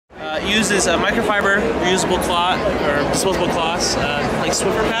uses microfiber, reusable cloth, or disposable cloths, like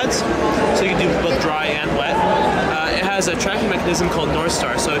Swiffer pads, so you can do both dry and wet. It has a tracking mechanism called North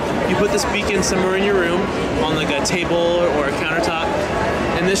Star, so you put this beacon somewhere in your room, on like a table or a countertop,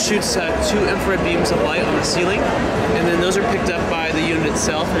 and this shoots 2 infrared beams of light on the ceiling, and then those are picked up by the unit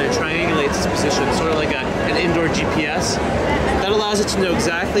itself, and it triangulates its position, sort of like an indoor GPS. That allows it to know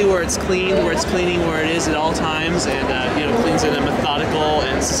exactly where it's cleaned, where it's cleaning, where it is at all times, and cleans in a methodical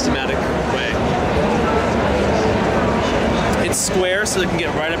and systematic way. It's square, so it can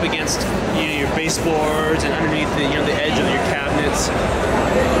get right up against your baseboards and underneath the edge of your cabinets.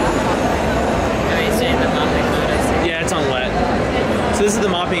 Yeah, it's on wet. So this is the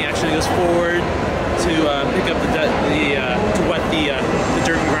mopping action. It goes forward to pick up to wet the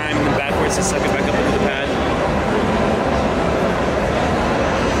dirt and grime, and then backwards to suck it back up into the pad.